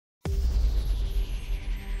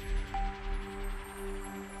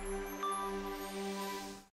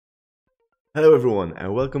Hello everyone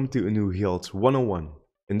and welcome to a new Gjalt 101.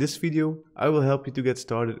 In this video, I will help you to get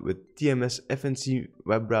started with TMS FNC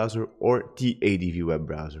or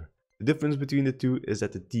TAdvWebbrowser. The difference between the two is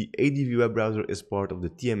that the TAdvWebbrowser is part of the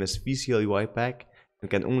TMS VCL UI Pack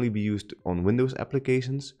and can only be used on Windows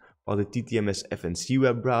applications, while the TTMS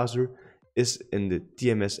FNCWebbrowser is in the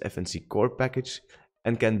TMS FNC Core package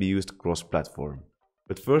and can be used cross-platform.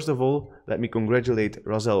 But first of all, let me congratulate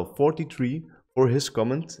Razel43 for his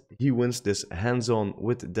comment. He wins this hands-on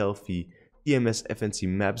with Delphi TMS FNC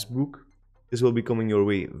Maps book. This will be coming your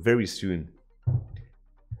way very soon.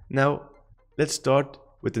 Now, let's start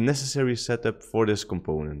with the necessary setup for this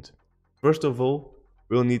component. First of all,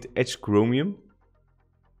 we'll need Edge Chromium.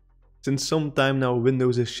 Since some time now,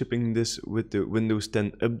 Windows is shipping this with the Windows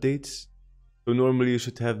 10 updates. So normally you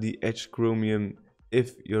should have the Edge Chromium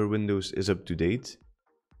if your Windows is up to date.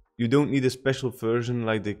 You don't need a special version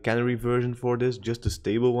like the Canary version for this, just a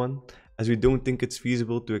stable one, as we don't think it's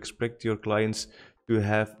feasible to expect your clients to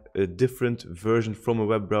have a different version from a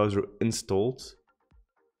web browser installed.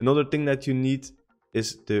 Another thing that you need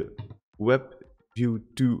is the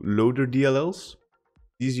WebView2 loader DLLs.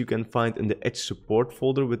 These you can find in the Edge support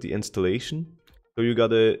folder with the installation. So you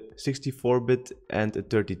got a 64-bit and a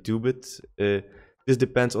 32-bit. This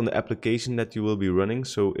depends on the application that you will be running.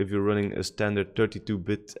 So if you're running a standard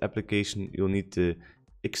 32-bit application, you'll need the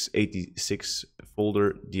x86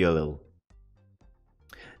 folder DLL.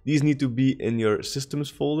 These need to be in your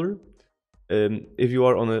systems folder. If you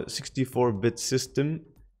are on a 64-bit system,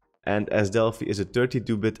 and as Delphi is a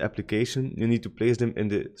 32-bit application, you need to place them in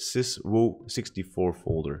the syswo64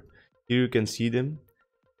 folder. Here you can see them,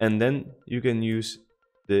 and then you can use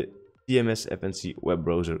the TMS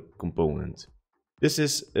FNCWebBrowser component. This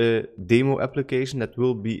is a demo application that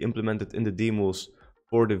will be implemented in the demos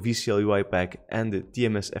for the VCL UI Pack and the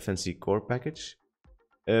TMS FNC Core package.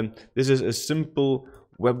 This is a simple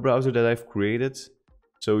web browser that I've created.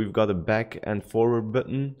 So we've got a back and forward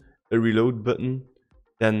button, a reload button,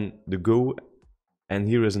 then the go, and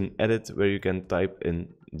here is an edit where you can type in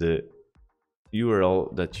the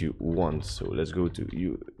URL that you want. So let's go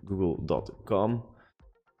to google.com.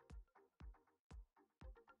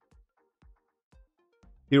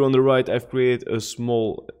 Here on the right, I've created a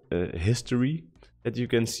small history that you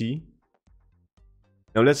can see.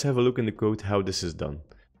 Now let's have a look in the code how this is done.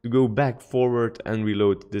 To go back, forward and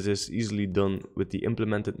reload, this is easily done with the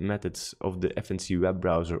implemented methods of the FNC web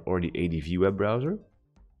browser or the AdvWebbrowser.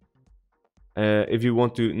 If you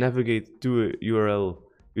want to navigate to a URL,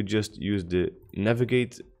 you just use the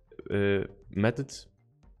navigate method.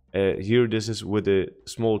 Here this is with a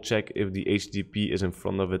small check if the HTTP is in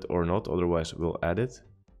front of it or not, otherwise we'll add it.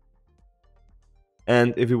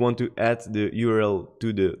 And if you want to add the URL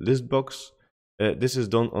to the list box, this is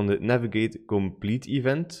done on the navigate complete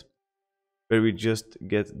event, where we just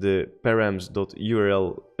get the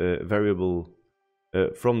params.url variable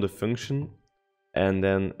from the function, and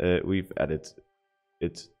then we've added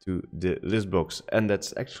it to the list box. And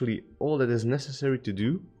that's actually all that is necessary to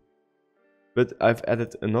do. But I've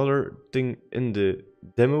added another thing in the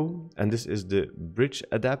demo, and this is the bridge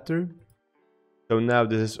adapter. So now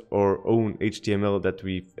this is our own HTML that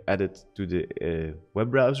we've added to the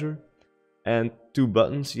web browser, and two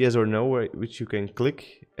buttons, yes or no, which you can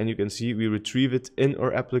click, and you can see we retrieve it in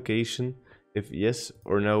our application if yes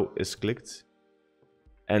or no is clicked.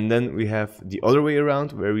 And then we have the other way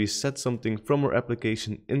around, where we set something from our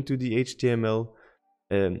application into the HTML.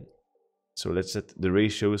 So let's set the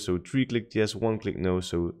ratio, so 3 clicked yes, 1 click no,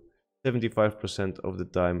 so 75% of the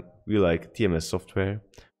time we like TMS software.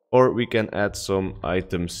 Or we can add some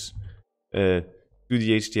items to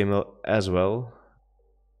the HTML as well.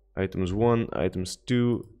 Items 1, items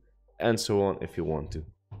 2, and so on if you want to.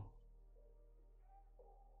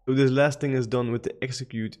 So this last thing is done with the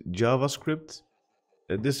ExecuteJavaScript.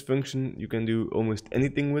 This function, you can do almost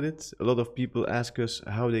anything with it. A lot of people ask us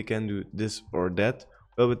how they can do this or that.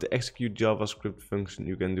 Well, with the ExecuteJavaScript function,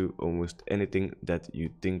 you can do almost anything that you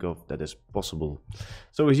think of that is possible.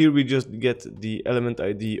 So here we just get the element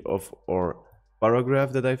ID of our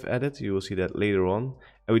paragraph that I've added. You will see that later on.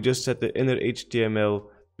 And we just set the inner HTML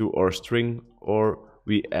to our string, or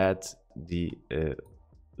we add the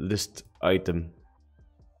list item.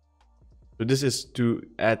 So this is to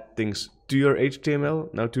add things to your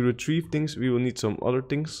HTML. Now to retrieve things, we will need some other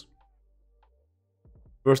things.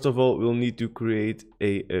 First of all, we'll need to create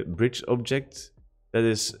a bridge object that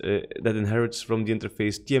is that inherits from the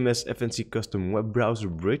interface TMS FNC custom web browser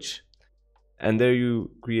bridge, and there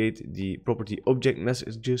you create the property object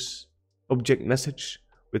message,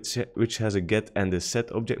 which has a get and a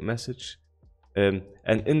set object message, and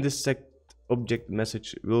in this set object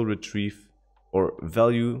message we'll retrieve our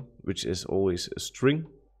value, which is always a string,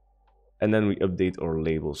 and then we update our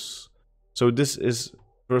labels. So this is,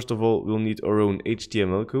 first of all, we'll need our own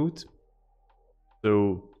HTML code.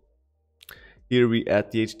 So here we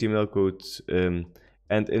add the HTML code,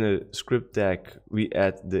 and in a script tag we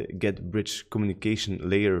add the get bridge communication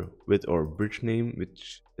layer with our bridge name,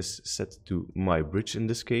 which is set to my bridge in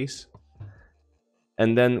this case.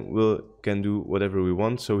 And then we can do whatever we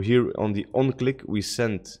want. So here on the on click we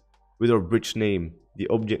send with our bridge name the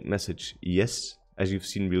object message yes, as you've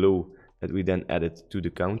seen below, that we then add it to the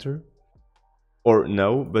counter. Or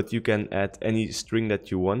no, but you can add any string that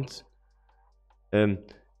you want.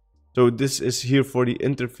 So this is here for the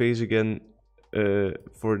interface again,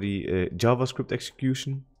 for the JavaScript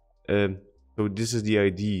execution. So this is the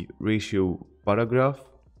ID ratio paragraph,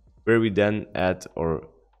 where we then add our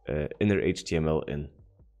inner HTML in.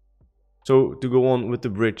 So to go on with the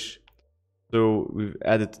bridge, so we've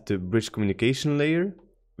added the bridge communication layer,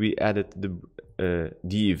 we added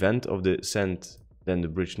the event of the send, then the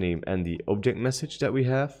bridge name and the object message that we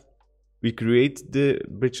have. We create the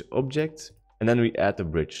bridge object and then we add the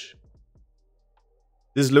bridge.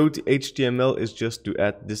 This load HTML is just to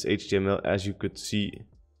add this HTML, as you could see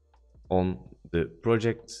on the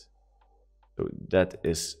project. So that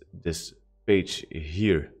is this page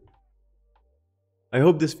here. I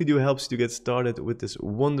hope this video helps you to get started with this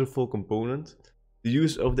wonderful component. The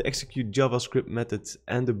use of the ExecuteJavaScript method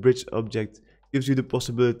and the bridge object gives you the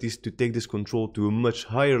possibilities to take this control to a much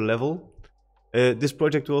higher level. This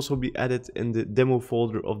project will also be added in the demo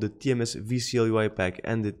folder of the TMS VCL UI Pack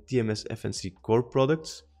and the TMS FNC Core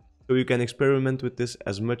products, so you can experiment with this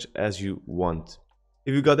as much as you want.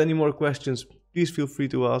 If you got any more questions, please feel free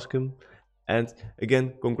to ask him. And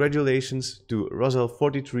again, congratulations to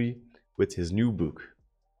Razel43 with his new book.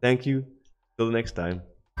 Thank you, till next time.